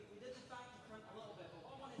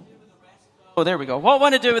Oh, there we go. What I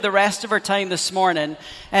want to do with the rest of our time this morning,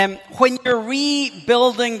 when you're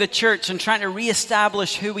rebuilding the church and trying to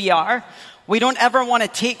reestablish who we are, we don't ever want to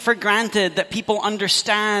take for granted that people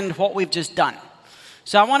understand what we've just done.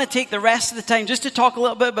 So I want to take the rest of the time just to talk a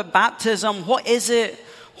little bit about baptism. What is it?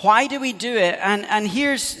 Why do we do it? And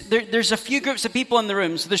there's a few groups of people in the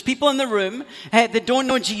room. So there's people in the room that don't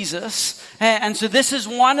know Jesus. And so this is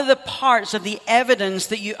one of the parts of the evidence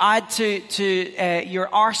that you add to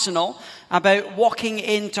your arsenal about walking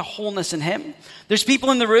into wholeness in Him. There's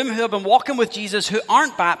people in the room who have been walking with Jesus who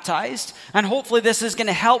aren't baptized, and hopefully this is going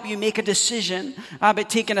to help you make a decision about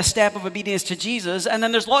taking a step of obedience to Jesus. And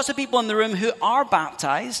then there's lots of people in the room who are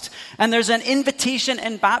baptized, and there's an invitation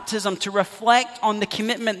in baptism to reflect on the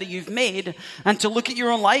commitment that you've made and to look at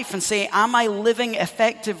your own life and say, am I living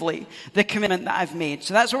effectively the commitment that I've made?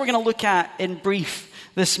 So that's what we're going to look at in brief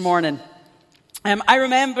this morning. I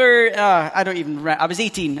remember, I was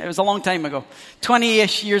 18. It was a long time ago.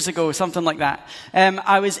 20-ish years ago, something like that.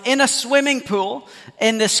 I was in a swimming pool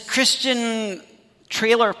in this Christian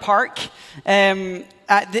trailer park. And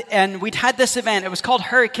we'd had this event. It was called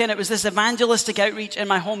Hurricane. It was this evangelistic outreach in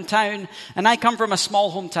my hometown. And I come from a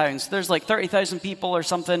small hometown. So there's like 30,000 people or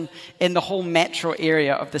something in the whole metro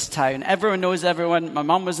area of this town. Everyone knows everyone. My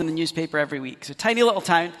mom was in the newspaper every week. So tiny little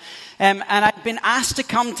town. And I'd been asked to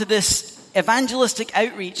come to this evangelistic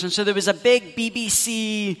outreach, and so there was a big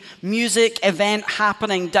BBC music event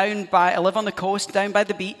happening I live on the coast, down by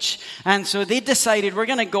the beach, and so they decided we're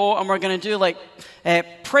going to go and we're going to do like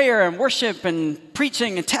prayer and worship and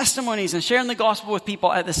preaching and testimonies and sharing the gospel with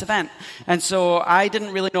people at this event. And so I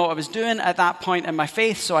didn't really know what I was doing at that point in my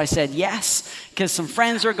faith, so I said yes, because some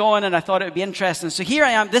friends were going and I thought it would be interesting. So here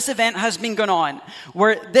I am. This event has been going on,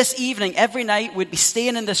 where this evening, every night, we'd be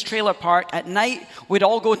staying in this trailer park. At night, we'd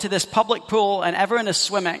all go to this public pool and everyone is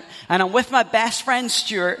swimming. And I'm with my best friend,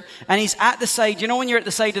 Stuart, and he's at the side. You know when you're at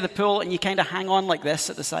the side of the pool and you kind of hang on like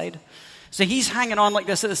this at the side? So he's hanging on like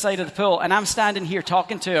this at the side of the pool, and I'm standing here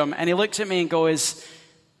talking to him, and he looks at me and goes,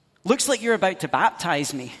 looks like you're about to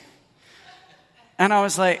baptize me. And I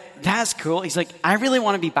was like, that's cool. He's like, I really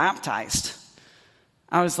want to be baptized.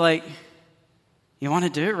 I was like, you want to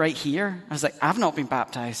do it right here? I was like, I've not been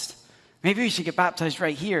baptized. Maybe we should get baptized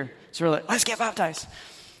right here. So we're like, let's get baptized.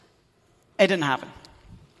 It didn't happen.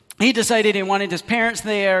 He decided he wanted his parents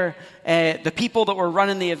there. The people that were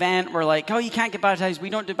running the event were like, oh, you can't get baptized.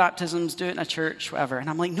 We don't do baptisms. Do it in a church, whatever. And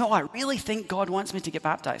I'm like, no, I really think God wants me to get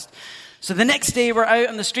baptized. So the next day we're out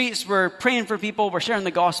on the streets. We're praying for people. We're sharing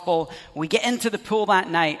the gospel. We get into the pool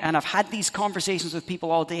that night, and I've had these conversations with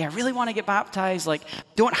people all day. I really want to get baptized. Like,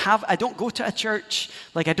 I don't go to a church.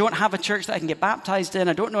 Like, I don't have a church that I can get baptized in.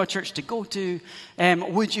 I don't know a church to go to.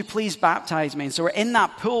 Would you please baptize me? And so we're in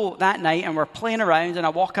that pool that night, and we're playing around, and I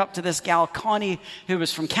walk up to this gal, Connie, who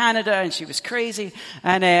was from Canada, and she was crazy.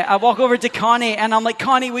 And I walk over to Connie, and I'm like,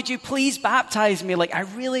 Connie, would you please baptize me? Like, I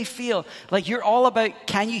really feel like you're all about,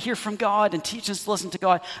 can you hear from God and teach us to listen to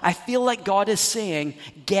God? I feel like God is saying,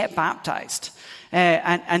 get baptized.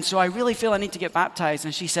 And so I really feel I need to get baptized.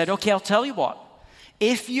 And she said, okay, I'll tell you what.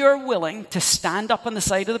 If you're willing to stand up on the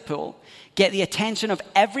side of the pool, get the attention of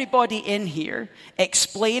everybody in here,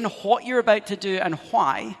 explain what you're about to do and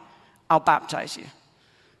why, I'll baptize you.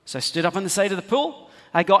 So I stood up on the side of the pool.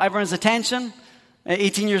 I got everyone's attention. At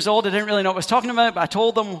 18 years old, I didn't really know what I was talking about, but I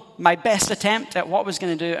told them my best attempt at what I was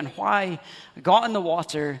going to do and why. I got in the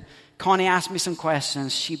water. Connie asked me some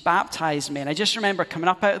questions. She baptized me. And I just remember coming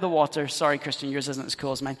up out of the water. Sorry, Christian, yours isn't as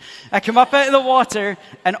cool as mine. I come up out of the water,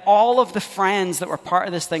 and all of the friends that were part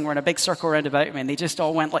of this thing were in a big circle around about me, and they just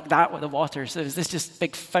all went like that with the water. So there was this just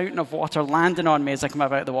big fountain of water landing on me as I come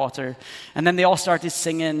up out of the water. And then they all started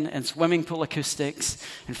singing in swimming pool acoustics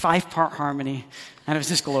and 5-part harmony, and it was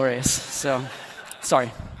just glorious. So,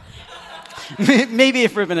 sorry. Maybe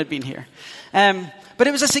if Ruben had been here. But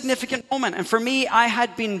it was a significant moment. And for me, I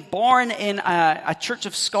had been born in a Church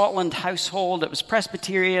of Scotland household. It was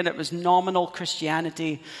Presbyterian. It was nominal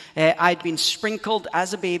Christianity. I'd been sprinkled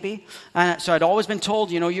as a baby. So I'd always been told,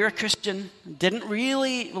 you're a Christian. Didn't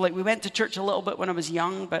really, we went to church a little bit when I was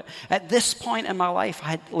young. But at this point in my life,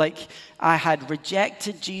 I had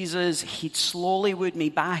rejected Jesus. He'd slowly wooed me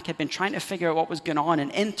back. I'd been trying to figure out what was going on.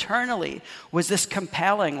 And internally was this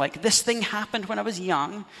compelling, this thing happened when I was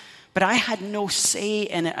young. But I had no say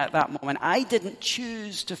in it at that moment. I didn't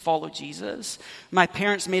choose to follow Jesus. My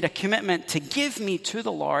parents made a commitment to give me to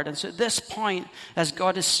the Lord. And so at this point, as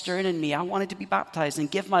God is stirring in me, I wanted to be baptized and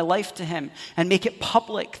give my life to Him and make it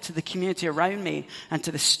public to the community around me and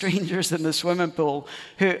to the strangers in the swimming pool,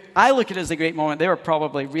 who I look at it as a great moment. They were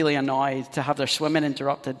probably really annoyed to have their swimming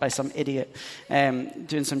interrupted by some idiot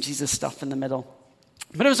doing some Jesus stuff in the middle.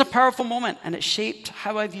 But it was a powerful moment, and it shaped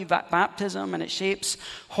how I view baptism, and it shapes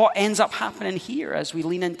what ends up happening here as we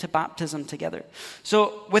lean into baptism together.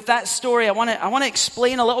 So with that story, I want to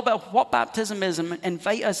explain a little bit of what baptism is and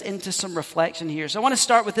invite us into some reflection here. So I want to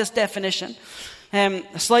start with this definition.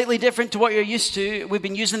 Slightly different to what you're used to. We've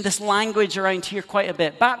been using this language around here quite a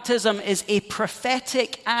bit. Baptism is a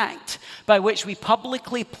prophetic act by which we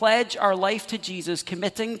publicly pledge our life to Jesus,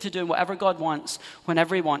 committing to doing whatever God wants,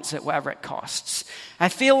 whenever he wants it, whatever it costs. I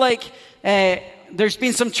feel like there's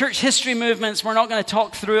been some church history movements. We're not going to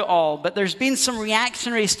talk through it all, but there's been some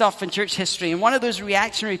reactionary stuff in church history. And one of those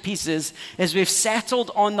reactionary pieces is we've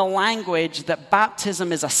settled on the language that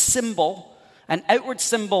baptism is a symbol, an outward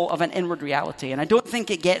symbol of an inward reality. And I don't think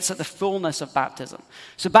it gets at the fullness of baptism.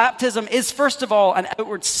 So baptism is, first of all, an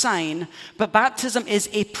outward sign, but baptism is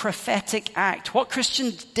a prophetic act. What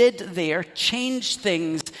Christian did there changed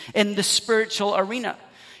things in the spiritual arena.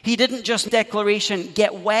 He didn't just declaration,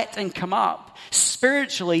 get wet and come up.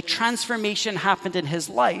 Spiritually, transformation happened in his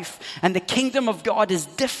life, and the kingdom of God is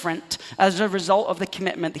different as a result of the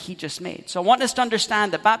commitment that he just made. So I want us to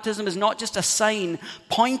understand that baptism is not just a sign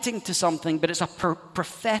pointing to something, but it's a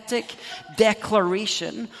prophetic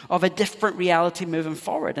declaration of a different reality moving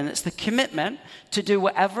forward. And it's the commitment to do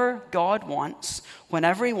whatever God wants,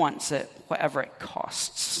 whenever he wants it, whatever it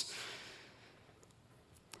costs.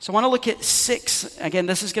 So I want to look at 6, again,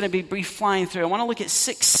 this is going to be brief flying through. I want to look at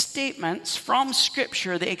 6 statements from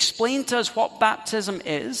Scripture that explain to us what baptism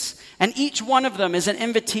is. And each one of them is an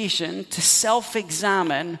invitation to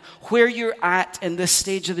self-examine where you're at in this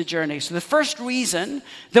stage of the journey. So the first reason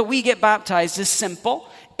that we get baptized is simple.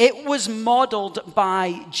 It was modeled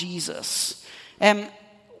by Jesus.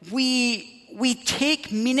 We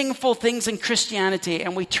take meaningful things in Christianity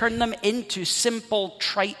and we turn them into simple,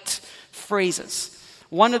 trite phrases.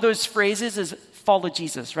 One of those phrases is follow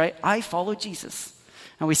Jesus, right? I follow Jesus.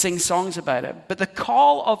 And we sing songs about it. But the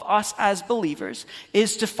call of us as believers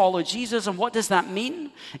is to follow Jesus. And what does that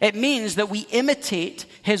mean? It means that we imitate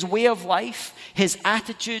his way of life, his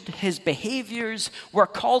attitude, his behaviors. We're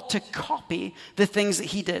called to copy the things that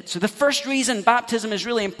he did. So the first reason baptism is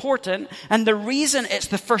really important, and the reason it's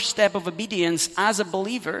the first step of obedience as a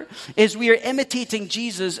believer, is we are imitating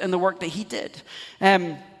Jesus in the work that he did.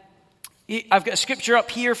 I've got a scripture up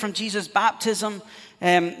here from Jesus' baptism.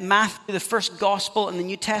 Matthew, the first gospel in the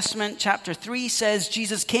New Testament, chapter 3 says,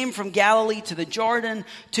 Jesus came from Galilee to the Jordan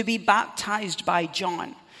to be baptized by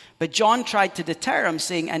John. But John tried to deter him,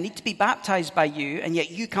 saying, I need to be baptized by you, and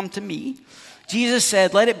yet you come to me. Jesus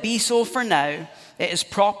said, let it be so for now. It is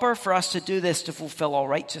proper for us to do this to fulfill all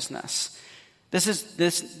righteousness.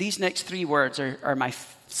 These next 3 words are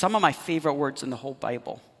some of my favorite words in the whole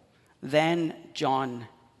Bible. Then John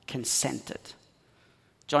consented.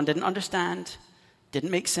 John didn't understand,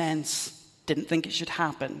 didn't make sense, didn't think it should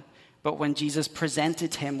happen. But when Jesus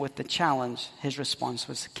presented him with the challenge, his response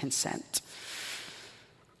was consent.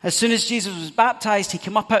 As soon as Jesus was baptized, he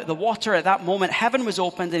came up out of the water. At that moment, heaven was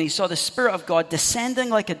opened and he saw the Spirit of God descending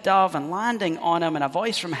like a dove and landing on him. And a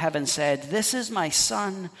voice from heaven said, this is my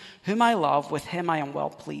Son, whom I love. With him I am well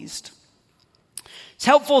pleased. It's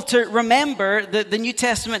helpful to remember that the New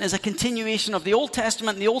Testament is a continuation of the Old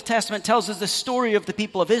Testament. And the Old Testament tells us the story of the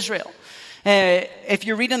people of Israel. If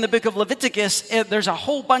you're reading the book of Leviticus, there's a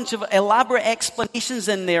whole bunch of elaborate explanations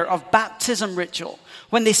in there of baptism ritual.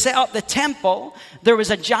 When they set up the temple, there was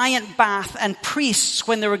a giant bath, and priests,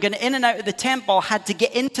 when they were going in and out of the temple, had to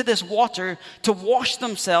get into this water to wash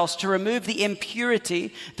themselves, to remove the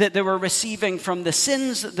impurity that they were receiving from the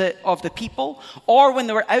sins of the people. Or when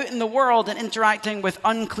they were out in the world and interacting with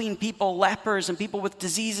unclean people, lepers and people with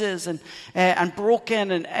diseases and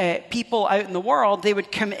broken and people out in the world, they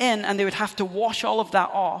would come in and they would have to wash all of that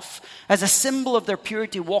off as a symbol of their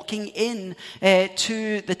purity, walking in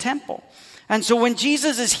to the temple. And so when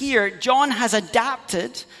Jesus is here, John has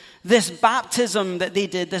adapted this baptism that they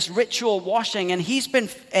did, this ritual washing, and he's been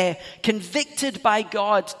convicted by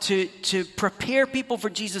God to prepare people for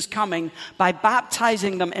Jesus' coming by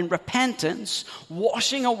baptizing them in repentance,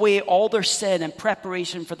 washing away all their sin in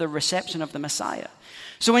preparation for the reception of the Messiah.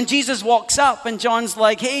 So when Jesus walks up and John's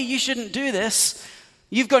like, hey, you shouldn't do this.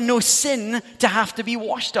 You've got no sin to have to be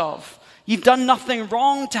washed of. You've done nothing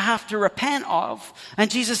wrong to have to repent of.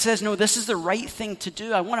 And Jesus says, no, this is the right thing to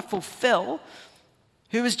do. I want to fulfill.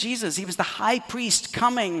 Who was Jesus? He was the high priest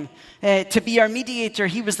coming to be our mediator.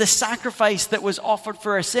 He was the sacrifice that was offered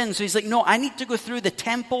for our sins. So he's like, no, I need to go through the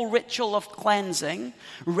temple ritual of cleansing,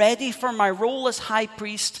 ready for my role as high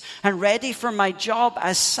priest and ready for my job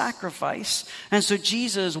as sacrifice. And so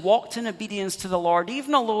Jesus walked in obedience to the Lord,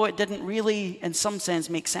 even although it didn't really, in some sense,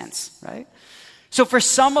 make sense, right? So for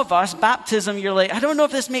some of us, baptism, you're like, I don't know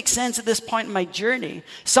if this makes sense at this point in my journey.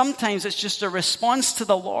 Sometimes it's just a response to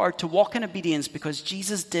the Lord to walk in obedience because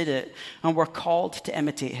Jesus did it and we're called to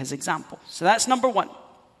imitate his example. So that's number one.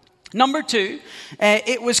 Number two,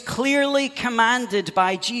 it was clearly commanded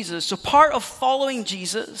by Jesus. So part of following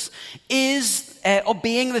Jesus is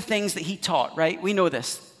obeying the things that he taught, right? We know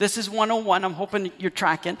this. This is 101. I'm hoping you're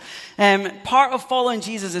tracking. Part of following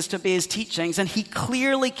Jesus is to obey his teachings, and he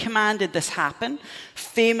clearly commanded this happen.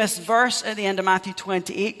 Famous verse at the end of Matthew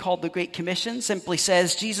 28 called the Great Commission simply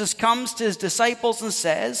says, Jesus comes to his disciples and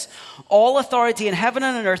says, all authority in heaven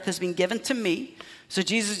and on earth has been given to me. So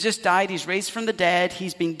Jesus just died, he's raised from the dead,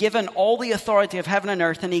 he's been given all the authority of heaven and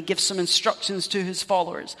earth, and he gives some instructions to his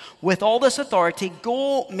followers. With all this authority,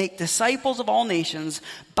 go make disciples of all nations,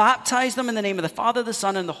 baptize them in the name of the Father, the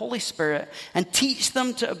Son, and the Holy Spirit, and teach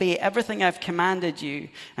them to obey everything I've commanded you,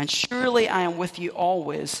 and surely I am with you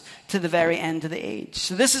always to the very end of the age.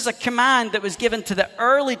 So this is a command that was given to the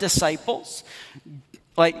early disciples.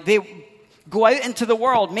 Go out into the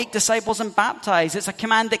world, make disciples and baptize. It's a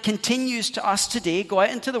command that continues to us today. Go out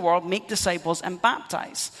into the world, make disciples and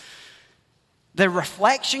baptize. The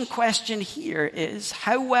reflection question here is,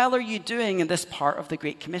 how well are you doing in this part of the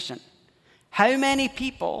Great Commission? How many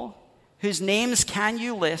people whose names can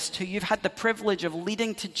you list who you've had the privilege of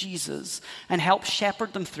leading to Jesus and help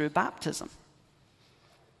shepherd them through baptism?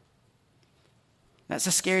 That's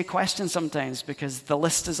a scary question sometimes because the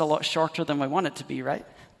list is a lot shorter than we want it to be, right?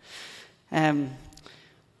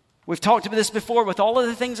 We've talked about this before. With all of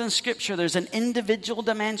the things in Scripture, there's an individual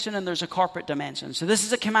dimension and there's a corporate dimension. So this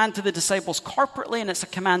is a command to the disciples corporately, and it's a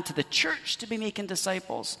command to the church to be making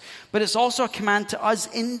disciples. But it's also a command to us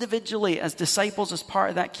individually as disciples, as part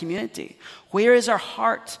of that community. Where is our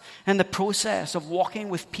heart in the process of walking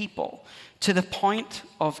with people to the point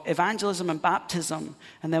of evangelism and baptism,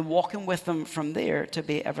 and then walking with them from there to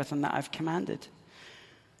obey everything that I've commanded?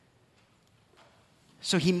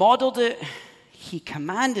 So he modeled it, he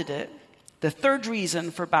commanded it. The third reason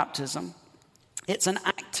for baptism, it's an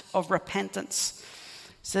act of repentance.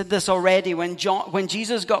 I said this already, when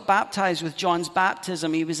Jesus got baptized with John's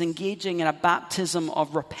baptism, he was engaging in a baptism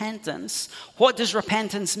of repentance. What does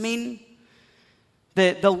repentance mean?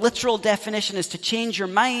 The literal definition is to change your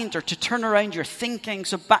mind or to turn around your thinking.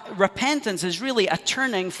 So repentance is really a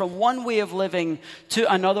turning from one way of living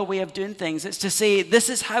to another way of doing things. It's to say, this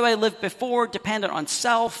is how I lived before, dependent on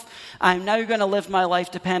self. I'm now going to live my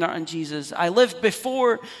life dependent on Jesus. I lived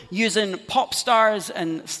before using pop stars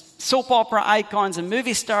and soap opera icons and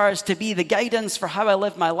movie stars to be the guidance for how I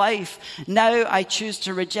live my life. Now I choose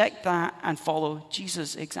to reject that and follow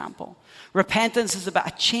Jesus' example. Repentance is about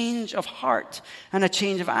a change of heart and a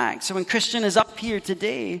change of act. So when Christian is up here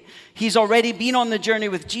today, he's already been on the journey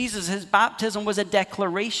with Jesus. His baptism was a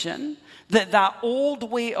declaration that old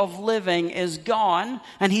way of living is gone,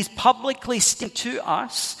 and he's publicly stating to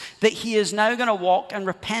us that he is now going to walk in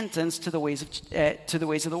repentance to the ways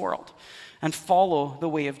of the world and follow the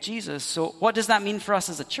way of Jesus. So what does that mean for us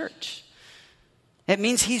as a church? It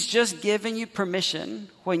means he's just given you permission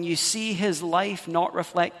when you see his life not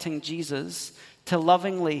reflecting Jesus to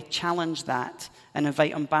lovingly challenge that and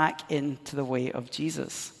invite him back into the way of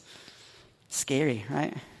Jesus. Scary,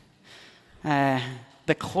 right?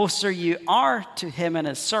 The closer you are to him in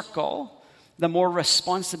his circle, the more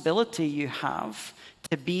responsibility you have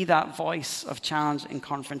to be that voice of challenge and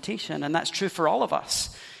confrontation. And that's true for all of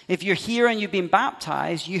us. If you're here and you've been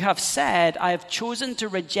baptized, you have said, I have chosen to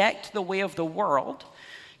reject the way of the world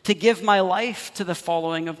to give my life to the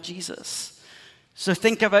following of Jesus. So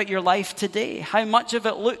think about your life today. How much of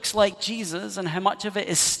it looks like Jesus and how much of it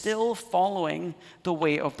is still following the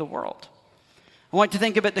way of the world? I want to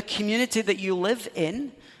think about the community that you live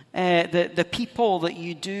in, the people that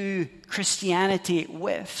you do Christianity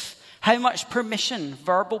with. How much permission,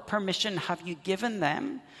 verbal permission, have you given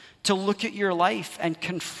them to look at your life and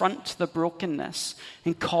confront the brokenness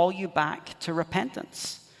and call you back to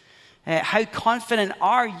repentance? How confident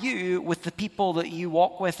are you with the people that you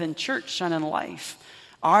walk with in church and in life?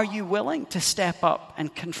 Are you willing to step up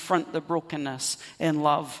and confront the brokenness in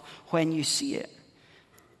love when you see it?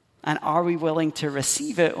 And are we willing to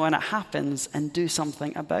receive it when it happens and do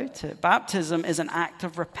something about it? Baptism is an act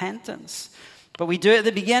of repentance. But we do it at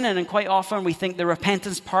the beginning, and quite often we think the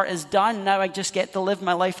repentance part is done. Now I just get to live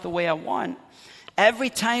my life the way I want. Every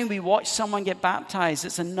time we watch someone get baptized,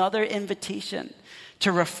 it's another invitation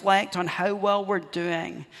to reflect on how well we're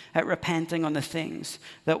doing at repenting on the things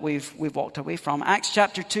that we've walked away from. Acts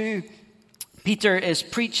chapter 2 Peter is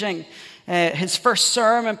preaching his first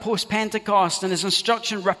sermon post-Pentecost, and his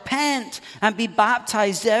instruction, repent and be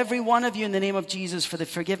baptized, every one of you, in the name of Jesus for the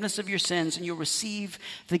forgiveness of your sins, and you'll receive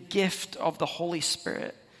the gift of the Holy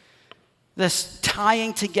Spirit. This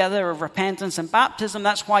tying together of repentance and baptism,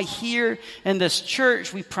 that's why here in this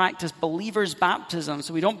church we practice believers' baptism.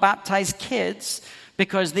 So we don't baptize kids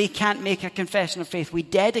because they can't make a confession of faith. We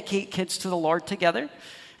dedicate kids to the Lord together,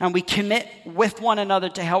 and we commit with one another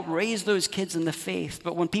to help raise those kids in the faith.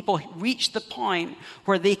 But when people reach the point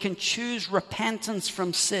where they can choose repentance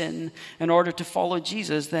from sin in order to follow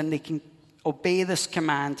Jesus, then they can obey this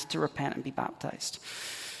command to repent and be baptized.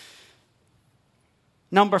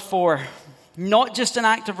 Number 4, not just an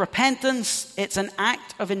act of repentance, it's an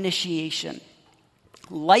act of initiation.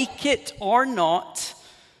 Like it or not,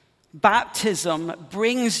 baptism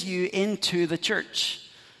brings you into the church.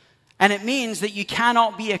 And it means that you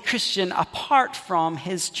cannot be a Christian apart from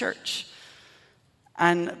his church.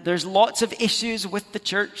 And there's lots of issues with the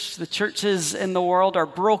church. The churches in the world are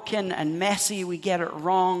broken and messy. We get it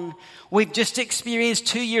wrong. We've just experienced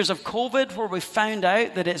 2 years of COVID where we found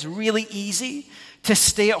out that it's really easy to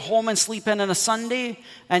stay at home and sleep in on a Sunday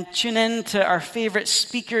and tune in to our favorite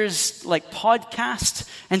speakers like podcast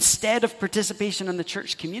instead of participation in the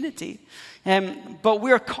church community. But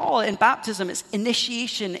we're called in baptism, it's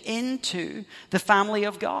initiation into the family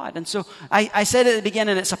of God. And so I said at the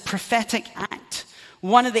beginning, it's a prophetic act.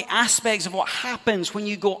 One of the aspects of what happens when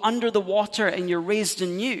you go under the water and you're raised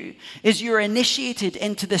anew is you're initiated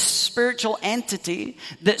into this spiritual entity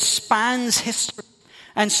that spans history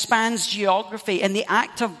and spans geography. In the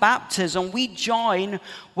act of baptism, we join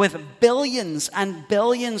with billions and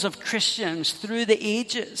billions of Christians through the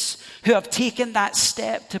ages who have taken that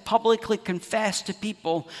step to publicly confess to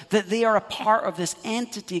people that they are a part of this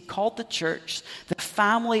entity called the church, the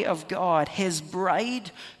family of God, his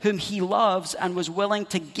bride whom he loves and was willing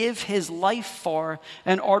to give his life for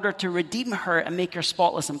in order to redeem her and make her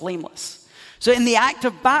spotless and blameless. So in the act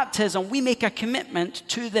of baptism, we make a commitment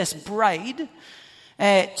to this bride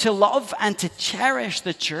to love and to cherish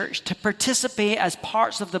the church, to participate as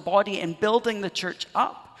parts of the body in building the church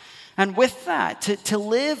up. And with that, to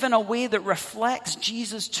live in a way that reflects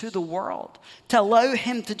Jesus to the world, to allow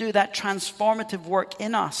him to do that transformative work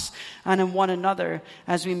in us and in one another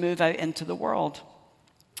as we move out into the world.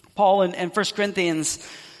 Paul in 1 Corinthians,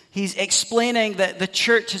 he's explaining that the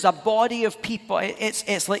church is a body of people.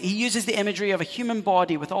 It's like he uses the imagery of a human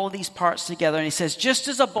body with all of these parts together. And he says, just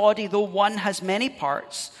as a body, though one has many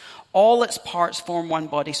parts, all its parts form one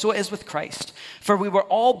body. So it is with Christ. For we were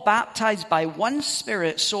all baptized by one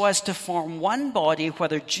Spirit so as to form one body,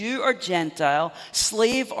 whether Jew or Gentile,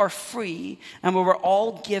 slave or free. And we were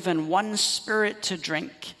all given one Spirit to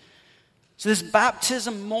drink. So this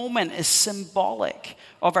baptism moment is symbolic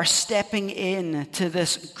of our stepping in to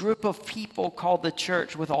this group of people called the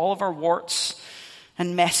church with all of our warts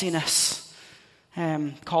and messiness,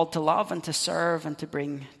 called to love and to serve and to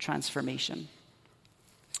bring transformation.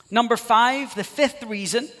 Number 5, the 5th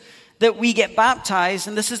reason that we get baptized,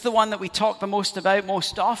 and this is the one that we talk the most about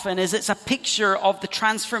most often, is it's a picture of the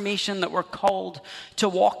transformation that we're called to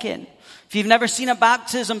walk in. If you've never seen a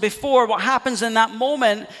baptism before, what happens in that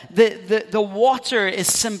moment, the water is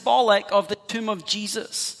symbolic of the tomb of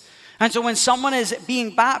Jesus. And so when someone is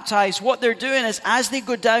being baptized, what they're doing is as they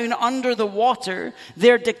go down under the water,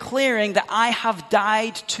 they're declaring that I have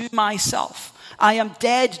died to myself. I am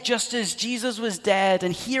dead just as Jesus was dead,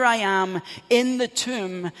 and here I am in the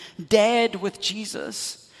tomb, dead with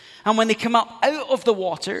Jesus. And when they come up out of the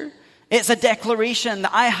water, it's a declaration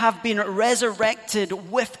that I have been resurrected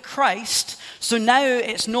with Christ. So now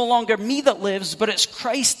it's no longer me that lives, but it's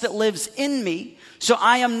Christ that lives in me. So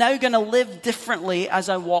I am now going to live differently as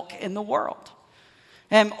I walk in the world.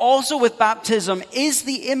 Also with baptism is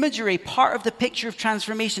the imagery, part of the picture of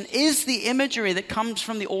transformation, is the imagery that comes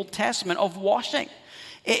from the Old Testament of washing.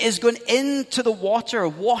 It is going into the water,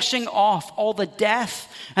 washing off all the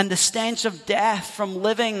death and the stench of death from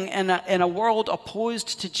living in a world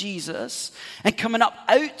opposed to Jesus, and coming up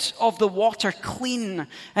out of the water clean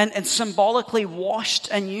and symbolically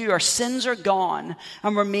washed anew. Our sins are gone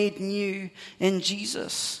and we're made new in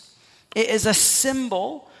Jesus. It is a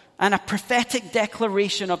symbol and a prophetic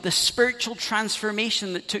declaration of the spiritual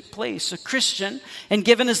transformation that took place. So Christian, in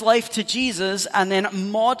giving his life to Jesus and then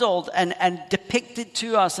modeled and depicted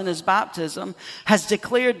to us in his baptism, has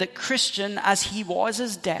declared that Christian, as he was,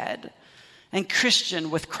 is dead. And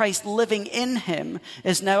Christian, with Christ living in him,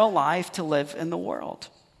 is now alive to live in the world.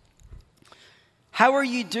 How are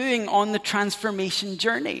you doing on the transformation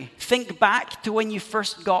journey? Think back to when you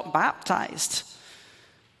first got baptized.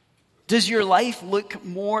 Does your life look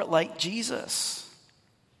more like Jesus?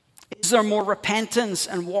 Is there more repentance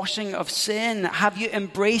and washing of sin? Have you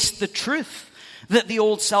embraced the truth that the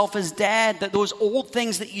old self is dead, that those old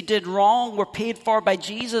things that you did wrong were paid for by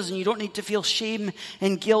Jesus and you don't need to feel shame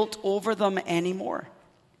and guilt over them anymore?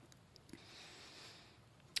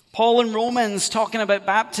 Paul in Romans, talking about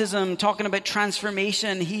baptism, talking about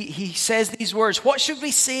transformation, he says these words, what should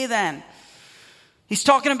we say then? He's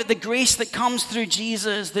talking about the grace that comes through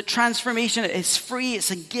Jesus, that transformation is free, it's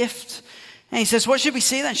a gift. And he says, what should we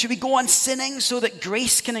say then? Should we go on sinning so that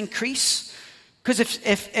grace can increase? Because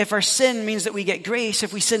if our sin means that we get grace,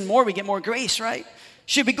 if we sin more, we get more grace, right?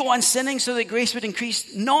 Should we go on sinning so that grace would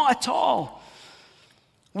increase? Not at all.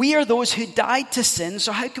 We are those who died to sin,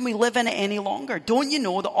 so how can we live in it any longer? Don't you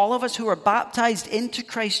know that all of us who were baptized into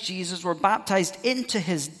Christ Jesus were baptized into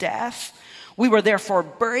his death? We were therefore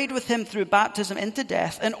buried with him through baptism into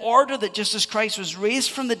death, in order that just as Christ was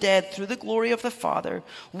raised from the dead through the glory of the Father,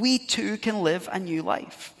 we too can live a new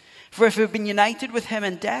life. For if we've been united with him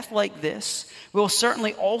in death like this, we will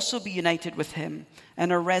certainly also be united with him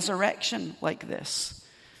in a resurrection like this.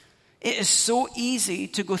 It is so easy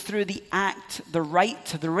to go through the act, the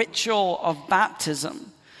rite, the ritual of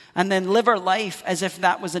baptism, and then live our life as if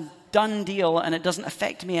that was a done deal and it doesn't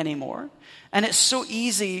affect me anymore. And it's so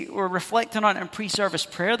easy, we're reflecting on it in pre-service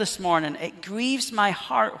prayer this morning, it grieves my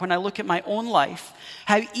heart when I look at my own life,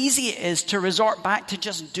 how easy it is to resort back to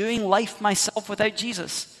just doing life myself without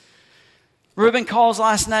Jesus. Ruben calls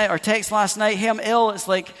last night, or texts last night, hey, I'm ill. It's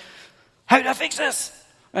like, how do I fix this?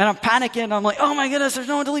 And I'm panicking. I'm like, oh my goodness, there's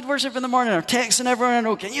no one to lead worship in the morning. I'm texting everyone I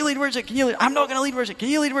know, can you lead worship? Can you lead? I'm not going to lead worship. Can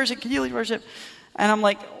you lead worship? Can you lead worship? And I'm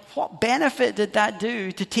like, what benefit did that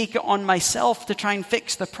do to take it on myself to try and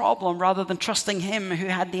fix the problem rather than trusting him who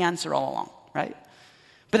had the answer all along, right?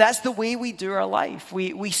 But that's the way we do our life.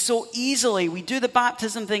 We so easily, we do the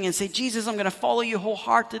baptism thing and say, Jesus, I'm going to follow you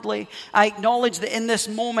wholeheartedly. I acknowledge that in this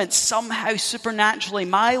moment, somehow supernaturally,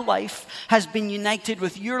 my life has been united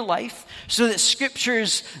with your life, so that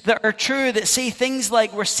scriptures that are true, that say things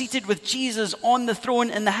like we're seated with Jesus on the throne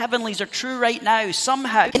in the heavenlies are true right now.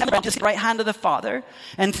 Somehow, in the right hand of the Father,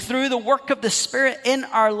 and through the work of the Spirit in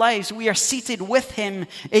our lives, we are seated with him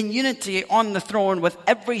in unity on the throne with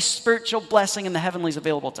every spiritual blessing in the heavenlies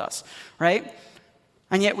available to us, right?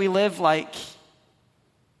 And yet we live like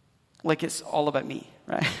it's all about me,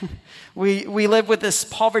 right? We live with this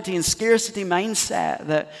poverty and scarcity mindset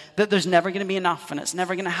that there's never going to be enough and it's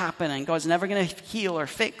never going to happen and God's never going to heal or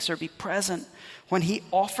fix or be present when he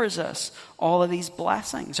offers us all of these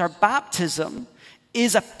blessings. Our baptism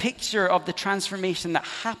is a picture of the transformation that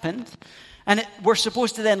happened, and we're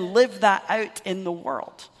supposed to then live that out in the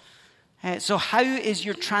world. So how is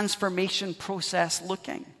your transformation process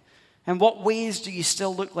looking? In what ways do you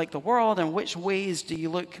still look like the world, and which ways do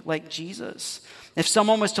you look like Jesus? If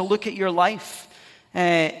someone was to look at your life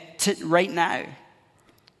right now,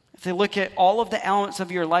 if they look at all of the elements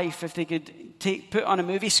of your life, if they could put on a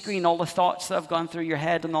movie screen all the thoughts that have gone through your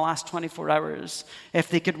head in the last 24 hours, if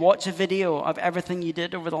they could watch a video of everything you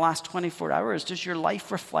did over the last 24 hours, does your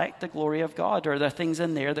life reflect the glory of God? Or are there things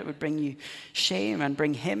in there that would bring you shame and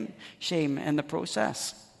bring him shame in the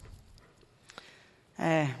process?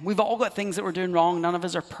 We've all got things that we're doing wrong. None of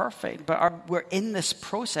us are perfect, but we're in this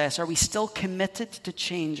process. Are we still committed to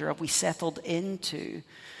change, or have we settled into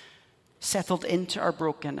our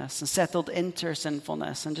brokenness and settled into our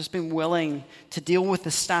sinfulness and just been willing to deal with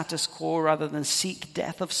the status quo rather than seek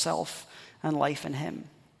death of self and life in him?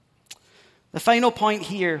 The final point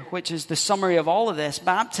here, which is the summary of all of this,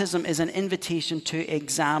 baptism is an invitation to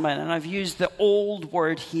examine. And I've used the old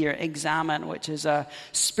word here, examine, which is a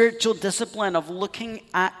spiritual discipline of looking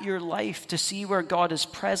at your life to see where God is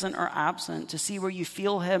present or absent, to see where you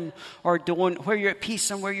feel him or don't, where you're at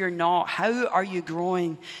peace and where you're not. How are you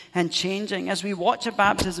growing and changing? As we watch a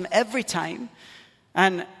baptism every time,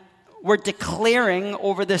 and we're declaring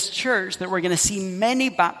over this church that we're going to see many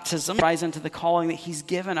baptisms rise into the calling that he's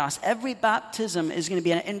given us. Every baptism is going to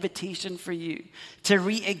be an invitation for you to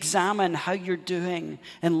re-examine how you're doing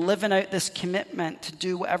and living out this commitment to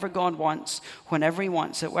do whatever God wants, whenever he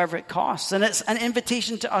wants it, whatever it costs. And it's an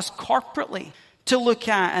invitation to us corporately to look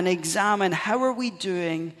at and examine how are we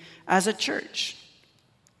doing as a church.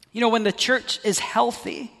 You know, when the church is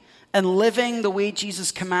healthy and living the way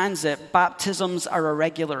Jesus commands it, baptisms are a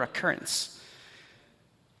regular occurrence.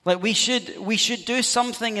 Like we should do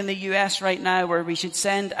something in the US right now where we should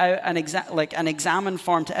send out an examine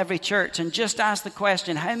form to every church and just ask the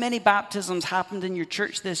question, how many baptisms happened in your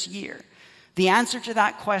church this year? The answer to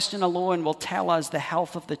that question alone will tell us the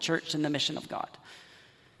health of the church and the mission of God.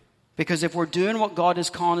 Because if we're doing what God is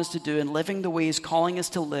calling us to do and living the way He's calling us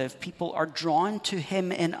to live, people are drawn to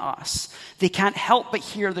Him in us. They can't help but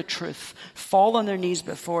hear the truth, fall on their knees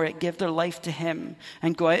before it, give their life to Him,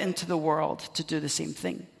 and go out into the world to do the same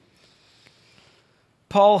thing.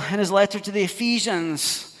 Paul, in his letter to the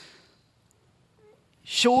Ephesians,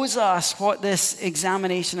 shows us what this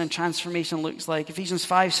examination and transformation looks like. Ephesians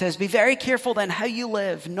 5 says, "Be very careful then how you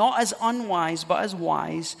live, not as unwise, but as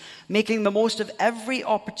wise, making the most of every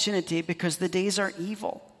opportunity because the days are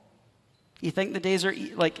evil." You think the days are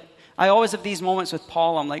I always have these moments with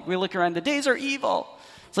Paul. I'm like, we look around, the days are evil.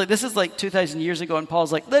 It's like, this is like 2,000 years ago, and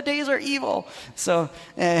Paul's like, the days are evil. So,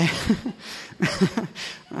 it's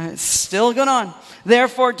still going on.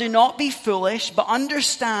 "Therefore, do not be foolish, but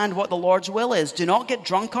understand what the Lord's will is. Do not get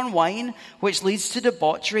drunk on wine, which leads to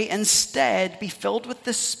debauchery. Instead, be filled with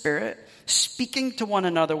the Spirit, speaking to one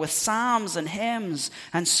another with psalms and hymns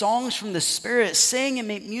and songs from the Spirit. Sing and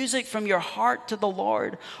make music from your heart to the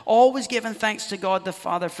Lord, always giving thanks to God the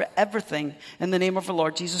Father for everything in the name of our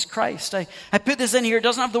Lord Jesus Christ." I put this in here. It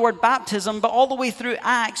doesn't have the word baptism, but all the way through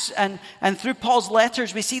Acts and through Paul's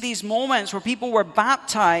letters, we see these moments where people were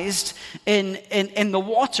baptized in the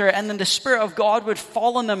water, and then the Spirit of God would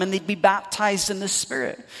fall on them and they'd be baptized in the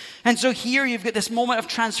Spirit. And so here you've got this moment of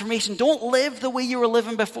transformation. Don't live the way you were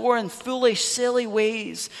living before in foolish, silly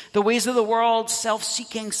ways, the ways of the world,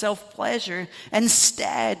 self-seeking, self-pleasure.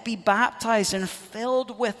 Instead, be baptized and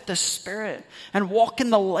filled with the Spirit and walk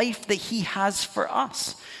in the life that He has for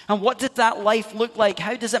us. And what does that life look like?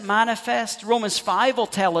 How does it manifest? Romans 5 will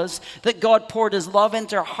tell us that God poured His love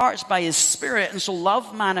into our hearts by His Spirit, and so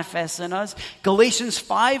love manifests in us. Galatians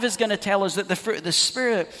 5 is going to tell us that the fruit of the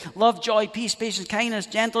Spirit, love, joy, peace, patience, kindness,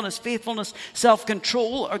 gentleness, faithfulness,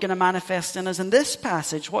 self-control, are going to manifest in us. In this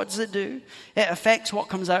passage, what does it do? It affects what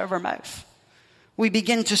comes out of our mouth. We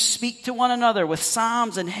begin to speak to one another with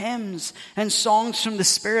psalms and hymns and songs from the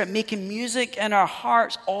Spirit, making music in our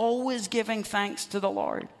hearts, always giving thanks to the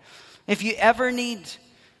Lord. If you ever need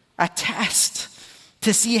a test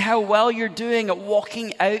to see how well you're doing at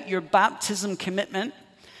walking out your baptism commitment,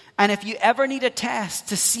 and if you ever need a test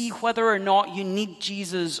to see whether or not you need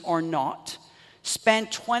Jesus or not,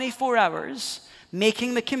 spend 24 hours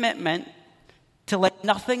making the commitment to let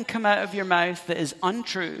nothing come out of your mouth that is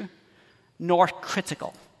untrue nor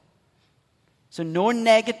critical. So no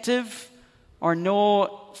negative or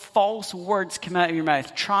no false words come out of your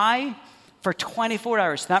mouth. Try for 24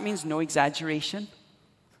 hours. That means no exaggeration.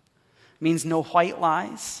 It means no white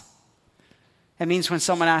lies. It means when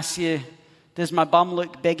someone asks you, does my bum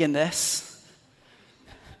look big in this?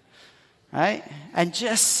 Right? And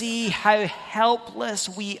just see how helpless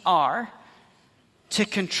we are to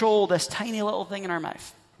control this tiny little thing in our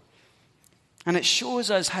mouth. And it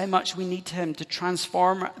shows us how much we need Him to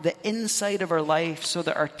transform the inside of our life so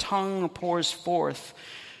that our tongue pours forth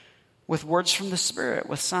with words from the Spirit,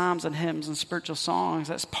 with psalms and hymns and spiritual songs.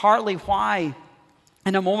 That's partly why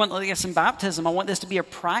in a moment like this in baptism, I want this to be a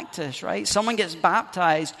practice, right? Someone gets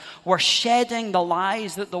baptized, we're shedding the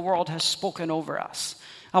lies that the world has spoken over us.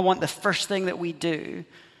 I want the first thing that we do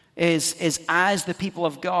is as the people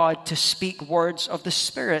of God to speak words of the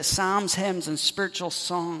Spirit, psalms, hymns, and spiritual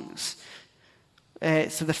songs.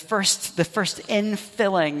 So the first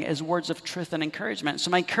infilling is words of truth and encouragement.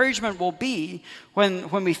 So my encouragement will be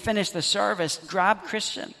when we finish the service, grab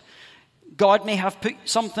Christian. God may have put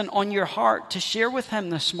something on your heart to share with him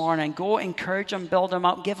this morning. Go encourage him, build him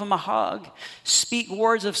up, give him a hug. Speak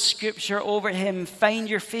words of Scripture over him. Find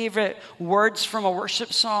your favorite words from a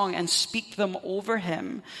worship song and speak them over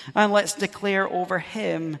him. And let's declare over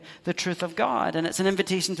him the truth of God. And it's an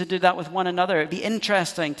invitation to do that with one another. It'd be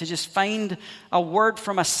interesting to just find a word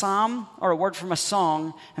from a psalm or a word from a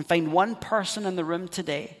song and find one person in the room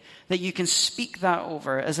today that you can speak that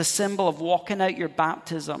over as a symbol of walking out your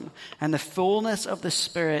baptism and the fullness of the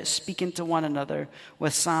Spirit, speaking to one another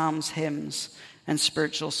with psalms, hymns, and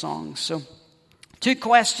spiritual songs. So 2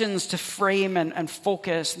 questions to frame and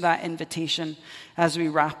focus that invitation as we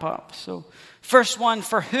wrap up. So first one,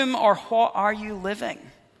 for whom or what are you living?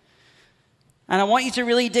 And I want you to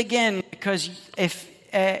really dig in, because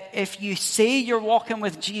if you say you're walking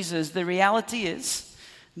with Jesus, the reality is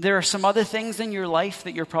there are some other things in your life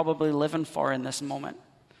that you're probably living for in this moment.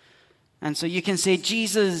 And so you can say,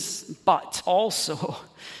 Jesus, but also.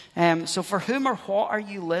 So for whom or what are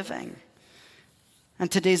you living? And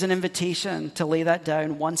today's an invitation to lay that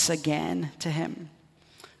down once again to him.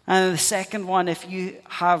 And the second one, if you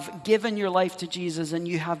have given your life to Jesus and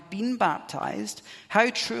you have been baptized, how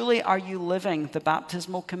truly are you living the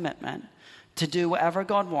baptismal commitment to do whatever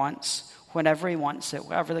God wants, whenever he wants it,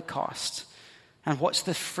 whatever the cost? And what's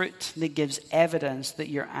the fruit that gives evidence that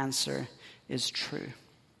your answer is true?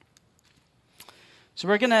 So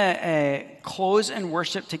we're going to close in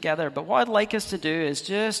worship together. But what I'd like us to do is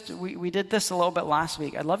we did this a little bit last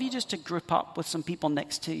week. I'd love you just to group up with some people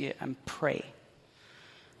next to you and pray.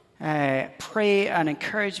 Pray an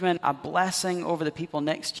encouragement, a blessing over the people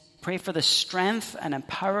next to you. Pray for the strength and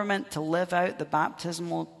empowerment to live out the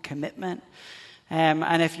baptismal commitment.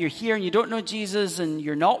 And if you're here and you don't know Jesus and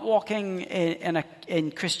you're not walking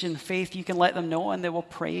in Christian faith, you can let them know and they will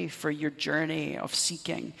pray for your journey of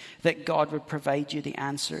seeking that God would provide you the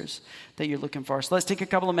answers that you're looking for. So let's take a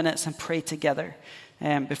couple of minutes and pray together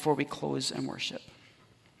before we close in worship.